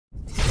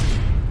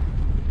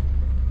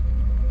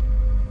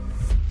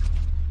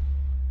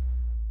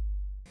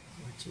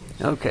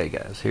Okay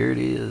guys, here it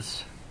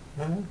is.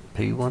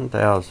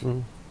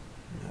 P1000,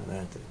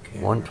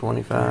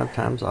 125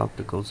 times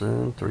optical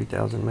zoom,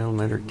 3000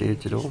 millimeter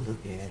digital.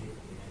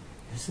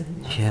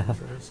 Yeah,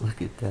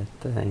 look at that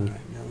thing.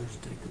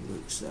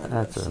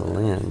 That's a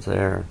lens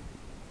there.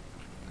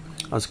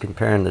 I was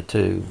comparing the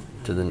two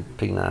to the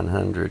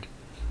P900.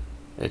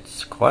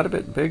 It's quite a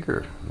bit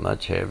bigger,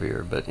 much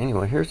heavier, but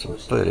anyway, here's some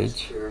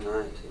footage.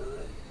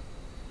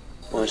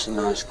 Well, it's a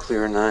nice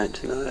clear night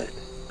tonight.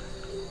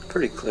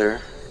 Pretty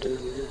clear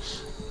doing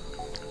this.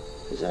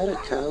 Is that a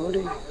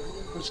coyote?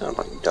 Those sound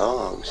like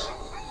dogs.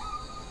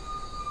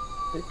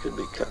 It could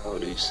be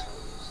coyotes.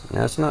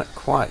 Now it's not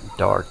quite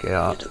dark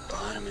out At the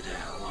bottom of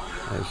that.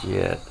 Wow. as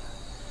yet.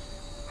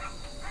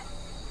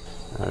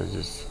 I was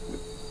just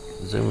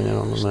zooming in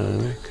on the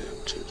moon. Back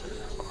up to the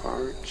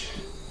arch.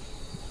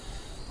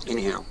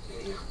 Anyhow,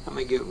 I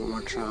may give it one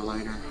more try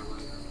later.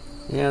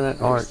 Yeah,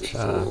 that arch,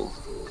 I'll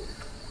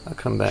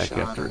come back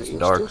after it's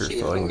darker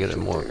so I can get a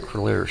more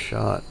clear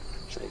shot.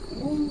 It's like,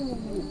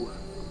 woo!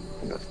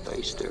 I got a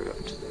face there up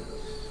to the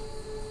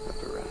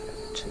upper right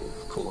of it too,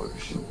 of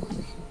course.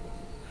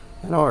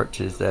 That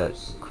arch is that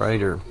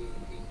crater.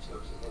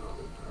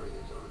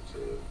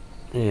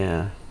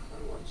 Yeah.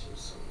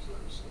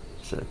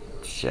 It's a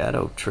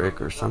shadow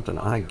trick or something,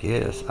 I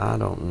guess. I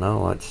don't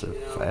know. It's a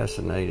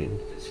fascinating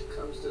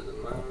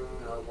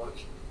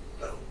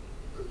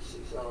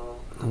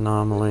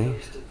anomaly.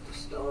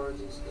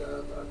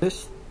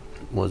 This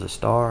was a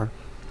star.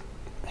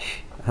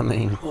 I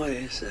mean, What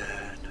is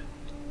that?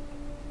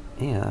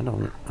 yeah,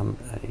 you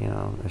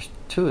know, there's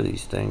two of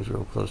these things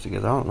real close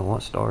together. I don't know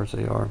what stars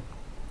they are.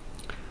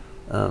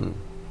 Have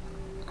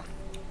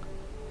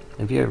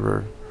you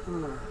ever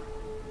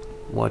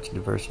watched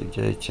Diversity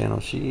J's channel?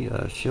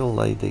 She'll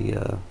lay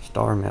the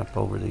star map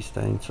over these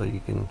things so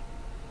you can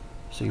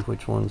see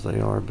which ones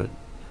they are. But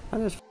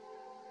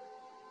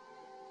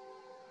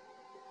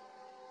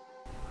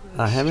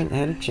I haven't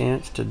had a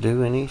chance to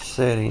do any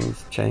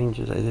settings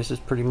changes. This is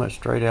pretty much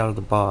straight out of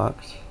the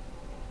box.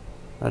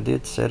 I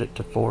did set it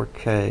to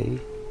 4K.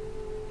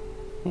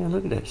 Yeah,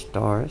 look at that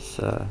star. It's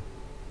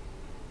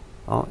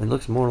it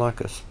looks more like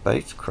a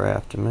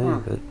spacecraft to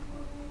me, but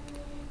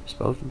it's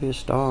supposed to be a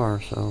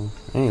star. So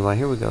anyway,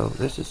 here we go.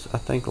 This is, I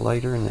think,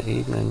 later in the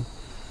evening.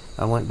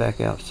 I went back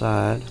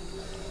outside,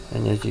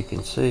 and as you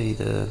can see,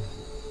 the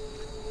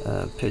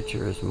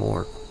picture is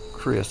more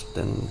crisp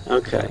than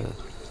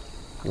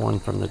one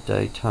from the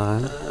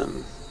daytime.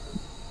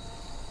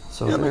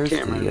 So there's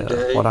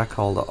the what I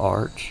call the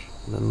arch,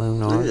 the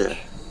moon arch.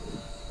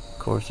 Of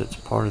course, it's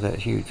part of that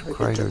huge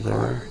crater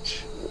there.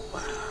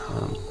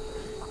 Wow.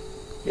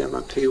 Yeah,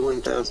 my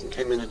P1000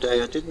 came in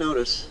today. I did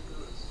notice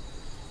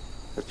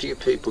a few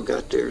people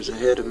got theirs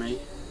ahead of me,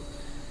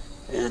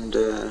 and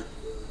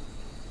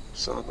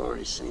so I've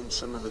already seen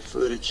some of the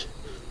footage.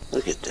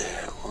 Look at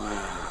that!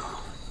 Wow.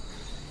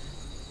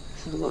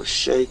 It's a little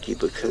shaky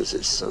because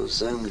it's so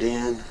zoomed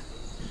in.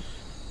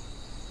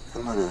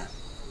 I'm gonna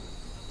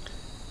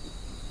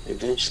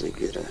eventually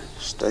get a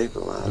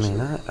stabilizer. I mean,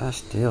 that's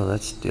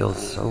still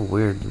so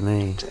weird to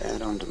me. To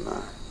add onto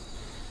my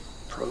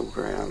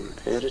program,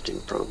 editing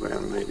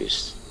program, maybe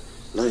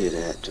look at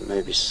that, to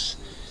maybe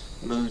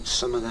smooth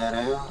some of that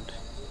out.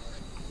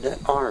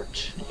 That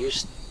arch,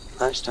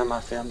 last time I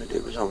filmed it,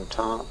 it was on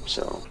top,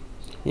 so.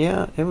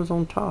 Yeah, it was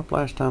on top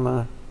last time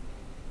I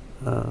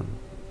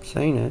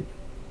seen it.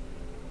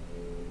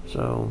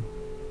 So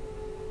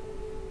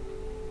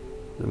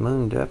the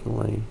moon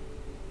definitely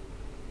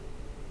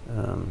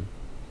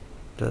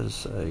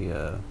does a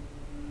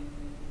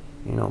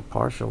you know,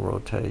 partial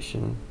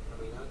rotation.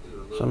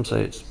 Some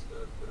say it's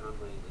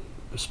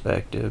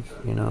perspective,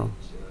 you know,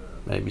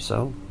 maybe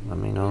so. I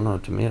mean, I don't know,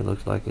 to me it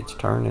looks like it's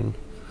turning.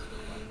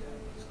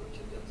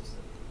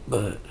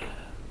 But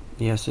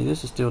yeah, see,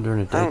 this is still during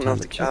the daytime. I don't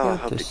know if I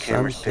hope the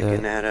camera's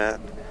picking that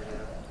up.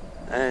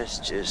 That's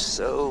just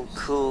so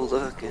cool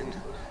looking.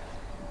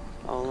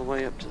 All the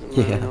way up to the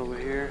moon over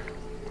here.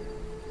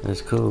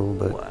 It's cool,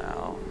 but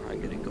wow, I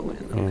gotta go in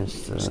though.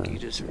 It's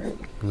mosquitoes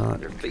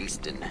they're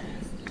feasting.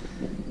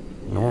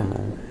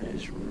 Normal. Yeah,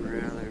 it's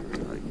really,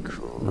 really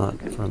cool. Not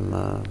looking. from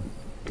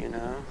you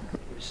know,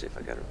 let me see if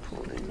I got it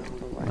pulled in all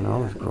the way. when I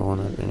was growing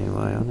up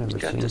anyway. I've never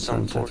seen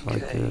sunsets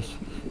like this.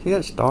 You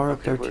got a star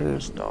up there too?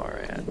 Star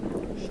at?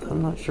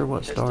 I'm not sure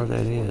what star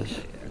that is,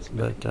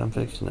 but I'm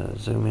fixing to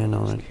zoom in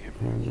on it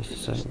here in just a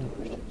second.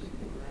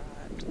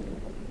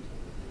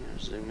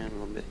 Zoom in a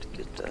little bit to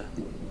get the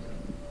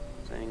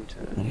thing to.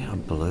 Look how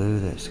blue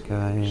that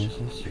sky is.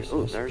 It's just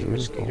there's beautiful. a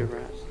mosquito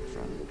right in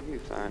front of the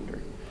viewfinder.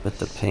 But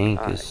the pink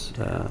is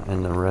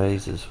and the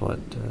rays is what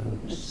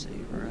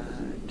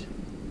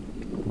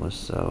was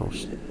so,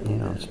 you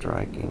know,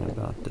 striking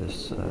about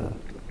this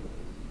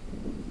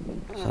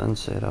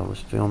sunset I was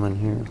filming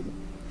here.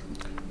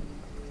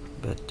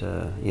 But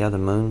yeah, the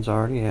moon's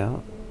already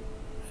out.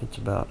 It's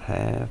about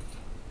half,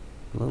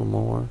 a little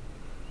more.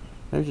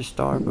 There's a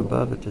star up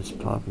above it that's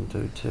popping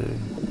through too.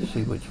 Let's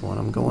see which one.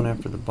 I'm going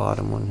after the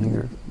bottom one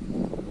here.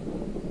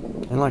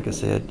 And like I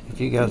said, if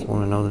you guys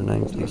want to know the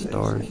names of these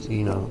stars,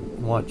 you know,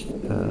 watch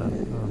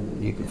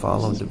you can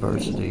follow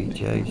Diversity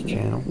J's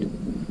channel.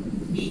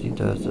 She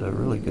does a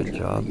really good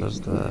job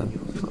of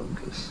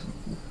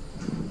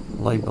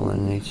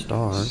labeling these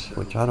stars,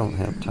 which I don't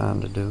have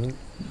time to do it.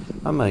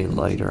 I may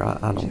later. I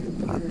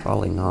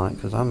probably not,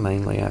 because I'm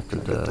mainly after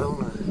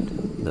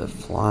the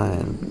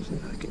flying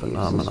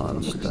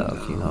phenomenon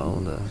stuff, you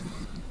know,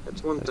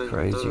 the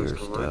crazier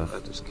stuff.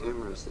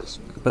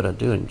 But I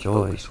do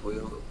enjoy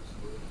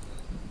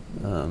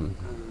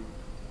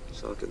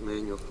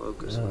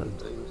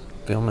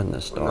filming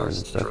the stars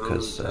and stuff,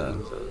 because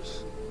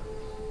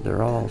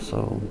they're all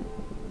so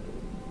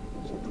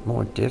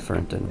more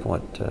different than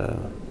what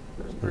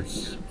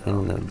was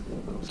in the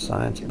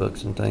science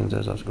books and things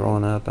as I was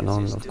growing up, and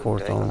on, of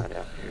course, on,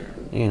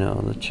 you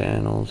know, the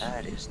channels,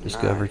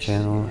 Discovery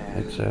Channel,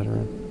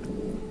 etc.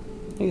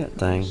 You got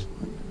things.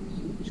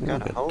 You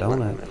got a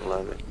donut.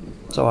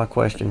 So I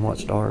question what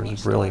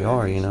stars really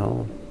are, you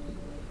know.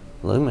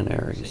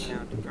 Luminaries,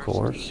 of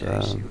course.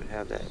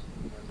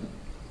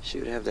 She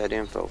would have that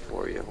info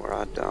for you, where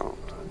I don't.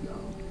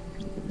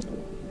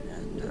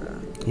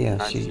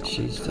 Yeah, she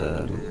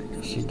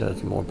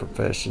does more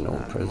professional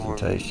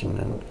presentation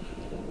than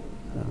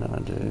I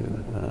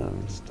do.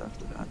 Stuff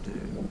that I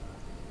do.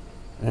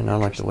 And I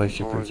like the way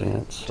she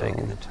presents, so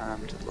taking the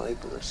time to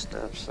label this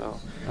stuff, so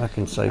I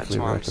can safely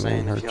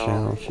recommend her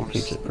channel. She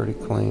keeps it pretty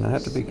clean. I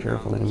have to be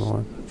careful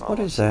anymore. What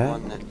is that?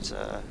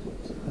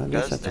 I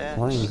guess that's a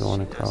plane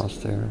going across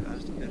there.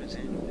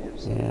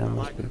 Yeah, it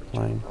must be a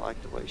plane. I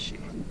like the way she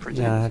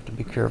presents. Yeah, I have to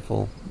be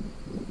careful.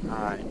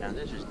 Alright, now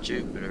this is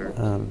Jupiter.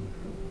 I'm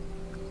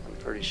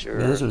pretty sure.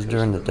 Yeah, this was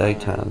during the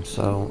daytime,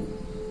 so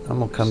I'm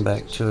gonna come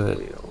back to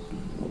it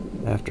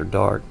after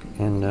dark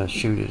and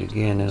shoot it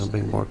again. It'll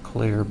be more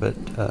clear, but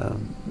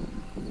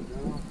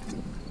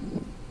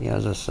yeah,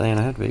 as I was saying,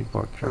 I have to be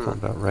more careful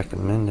about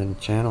recommending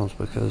channels,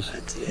 because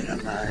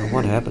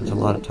what happens a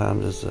lot of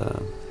times is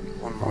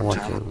I'll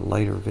watch a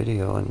later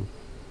video and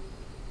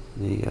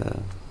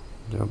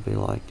there'll be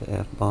like the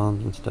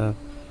F-bombs and stuff,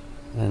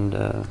 and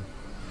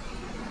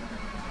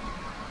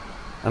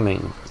I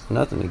mean,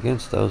 nothing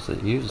against those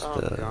that use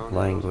the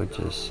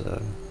languages,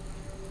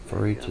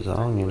 for each his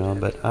own, you know,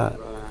 but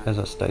as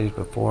I stated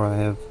before, I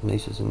have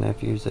nieces and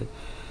nephews that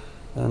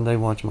they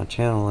watch my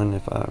channel, and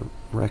if I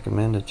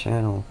recommend a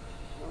channel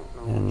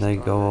and they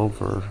go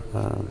over,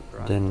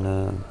 then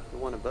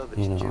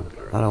you know,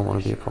 I don't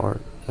want to be a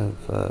part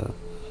of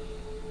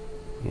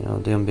you know,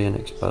 them being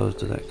exposed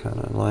to that kind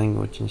of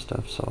language and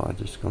stuff, so I'm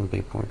just going to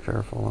be more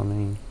careful. I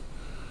mean,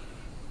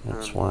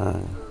 that's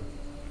why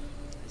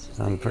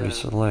I'm pretty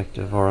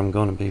selective, or I'm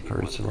going to be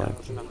pretty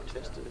selective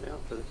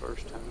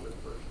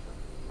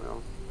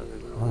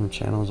on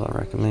channels I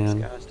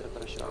recommend.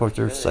 Of course,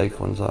 there's safe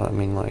ones. I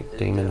mean, like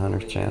Demon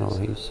Hunter's channel.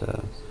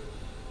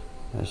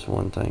 That's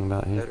one thing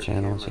about his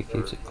channels. He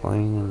keeps it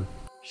clean and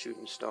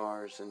shooting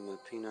stars in the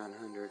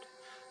P900.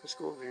 Let's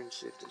go over here and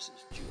see if this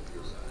is Jupiter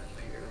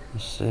right here.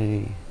 Let's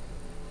see.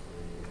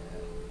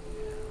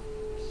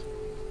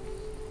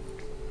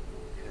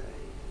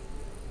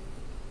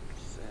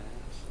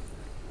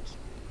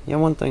 Yeah,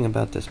 one thing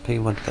about this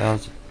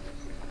P1000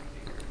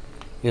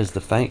 is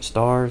the faint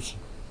stars.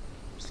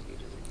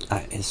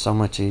 It's so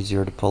much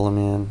easier to pull them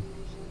in,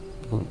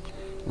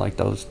 like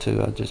those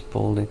two I just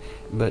pulled in.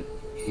 But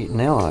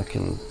now I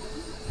can.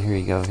 Here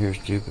you go. Here's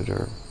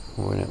Jupiter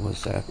when it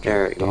was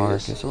after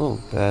dark. It's a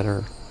little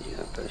better.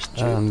 Yeah, that's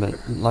Jupiter.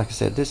 But like I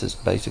said, this is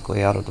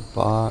basically out of the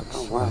box.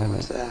 Oh wow,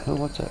 what's that? Oh,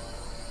 what's that?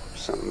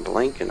 Something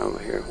blinking over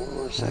here. What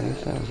was that? I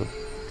guess that was a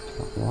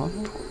what?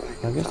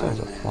 I guess that was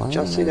a plane. Did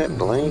y'all see that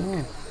blink?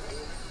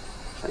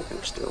 I think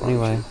I'm still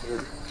anyway, on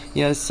Jupiter.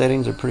 Yeah, the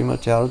settings are pretty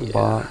much out of the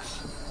box.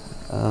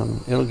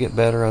 It'll get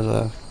better as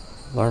I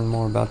learn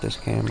more about this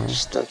camera.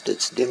 Stuff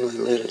that's dimly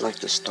lit, like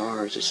the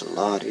stars, it's a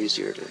lot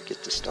easier to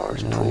get the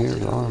stars pulled in.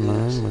 Here's our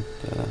moon with,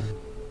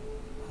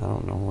 I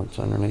don't know what's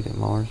underneath it,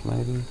 Mars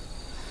maybe.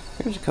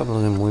 Here's a couple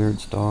of them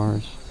weird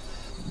stars.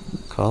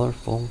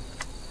 Colorful.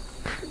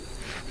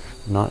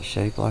 Not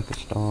shaped like a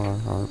star,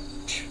 or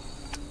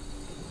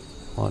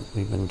what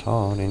we've been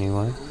taught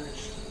anyway.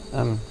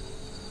 I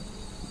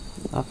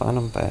find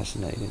them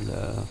fascinating.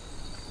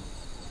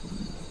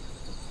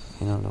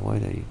 You know, the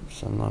way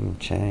some of them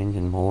change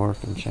and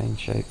morph and change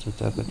shapes and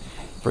stuff, but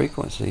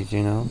frequencies,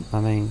 you know,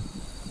 I mean,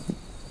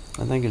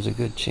 I think there's a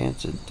good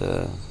chance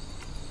that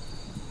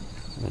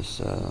this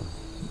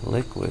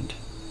liquid,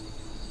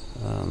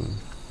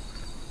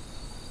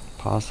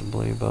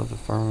 possibly above the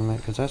firmament,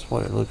 because that's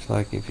what it looks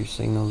like if you've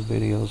seen those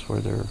videos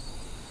where they're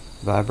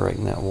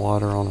vibrating that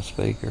water on a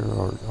speaker,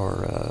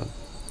 or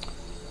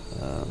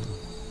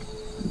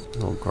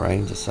little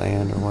grains of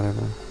sand or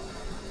whatever.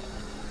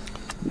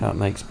 How it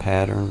makes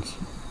patterns,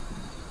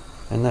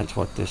 and that's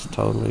what this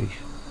totally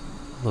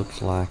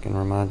looks like and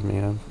reminds me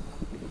of.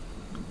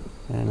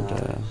 And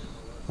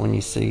when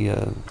you see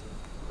a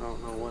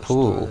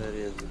pool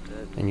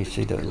and you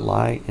see the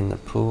light in the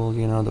pool,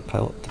 you know, the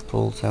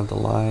pools have the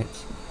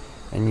lights,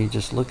 and you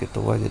just look at the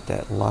way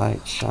that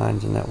light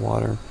shines in that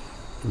water,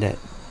 that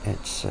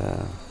it's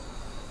a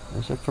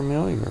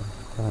familiar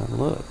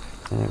look,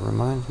 and it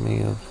reminds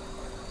me of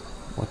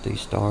what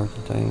these stars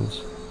and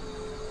things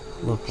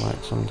look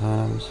like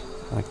sometimes.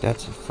 Like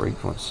that's a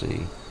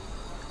frequency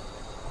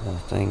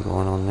thing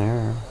going on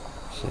there.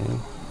 See?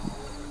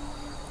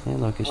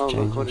 And look, it's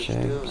changing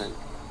shapes.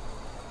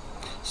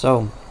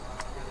 So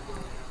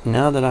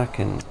now that I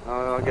can,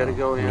 I gotta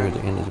go in. near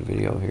the end of the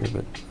video here,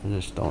 but I'm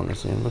just throwing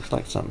this in. Looks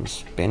like something's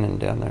spinning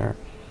down there.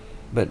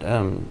 But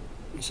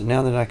so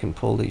now that I can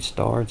pull these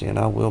stars in,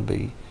 I will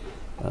be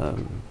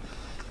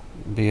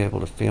able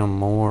to film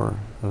more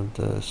of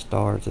the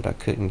stars that I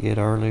couldn't get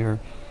earlier,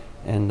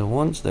 and the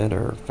ones that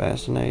are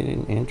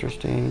fascinating,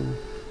 interesting,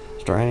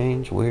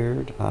 strange,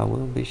 weird, I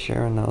will be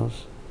sharing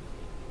those.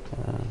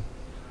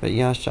 But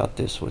yeah, I shot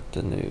this with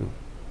the new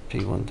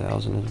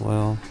P1000 as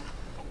well.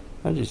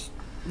 I just,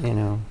 you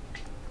know,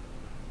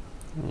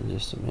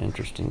 just some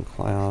interesting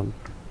cloud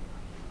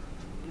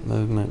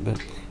movement.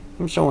 But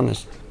I'm showing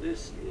this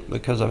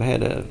because I've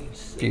had a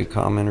few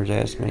commenters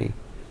ask me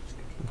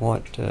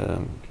what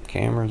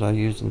cameras I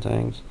use and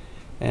things,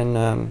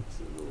 and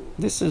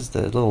this is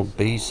the little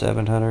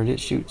B700. It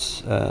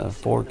shoots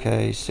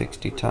 4K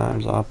 60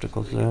 times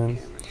optical zoom,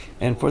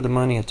 and for the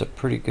money it's a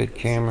pretty good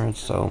camera.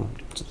 So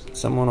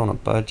someone on a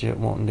budget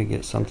wanting to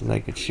get something they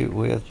could shoot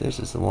with, this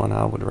is the one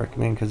I would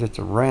recommend, because it's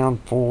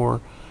around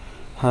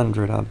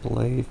 400 I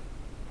believe,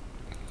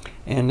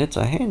 and it's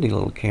a handy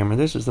little camera.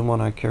 This is the one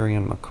I carry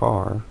in my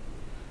car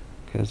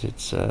because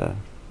it's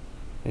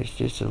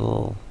just a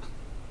little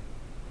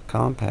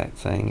compact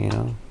thing, you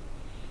know.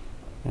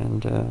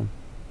 And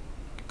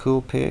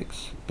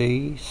Coolpix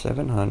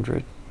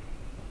B700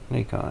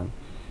 Nikon,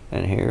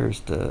 and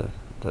here's the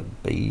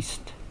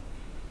beast,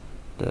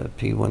 the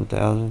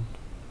P1000,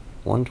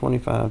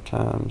 125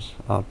 times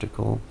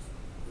optical,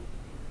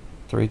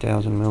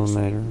 3000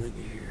 millimeter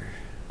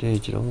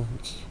digital.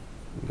 It's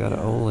got an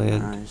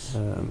OLED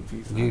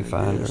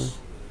viewfinder.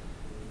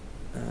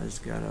 It's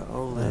got an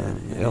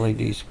OLED. The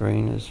LED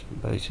screen is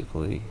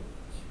basically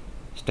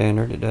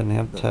standard. It doesn't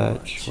have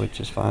touch,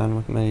 which is fine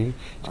with me.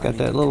 It's got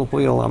that little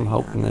wheel I'm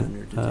hoping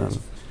that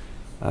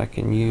I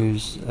can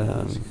use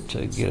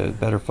to get a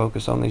better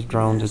focus on these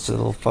drones. It's a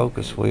little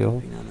focus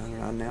wheel.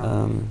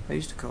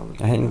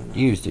 I hadn't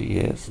used it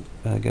yet.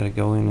 I got to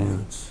go in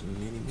and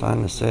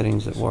find the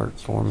settings that work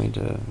for me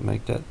to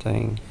make that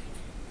thing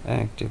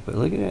active. But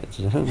look at that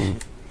zoom.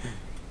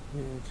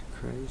 Yeah, it's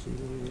crazy.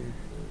 Look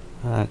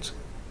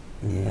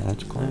there.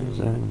 That's quite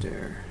zoom.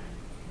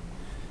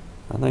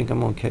 I think I'm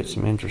going to catch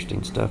some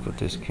interesting stuff with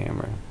this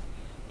camera.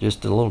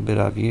 Just a little bit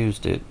I've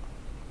used it,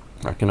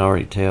 I can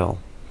already tell.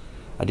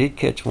 I did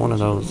catch one of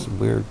those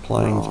weird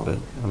planes, but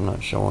I'm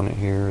not showing it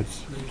here.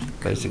 It's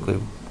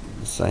basically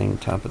the same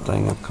type of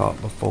thing I've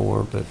caught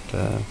before, but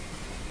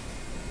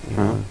you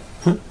know,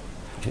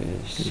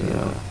 it's,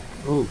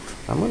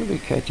 I'm going to be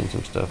catching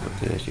some stuff with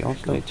this. Y'all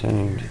stay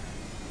tuned,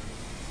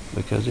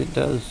 because it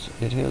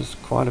has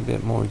quite a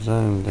bit more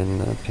zoom than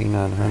the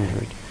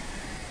P900.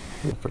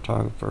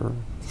 Photographer.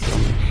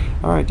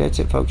 Alright, that's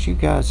it folks. You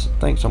guys,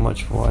 thanks so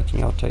much for watching.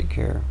 Y'all take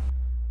care.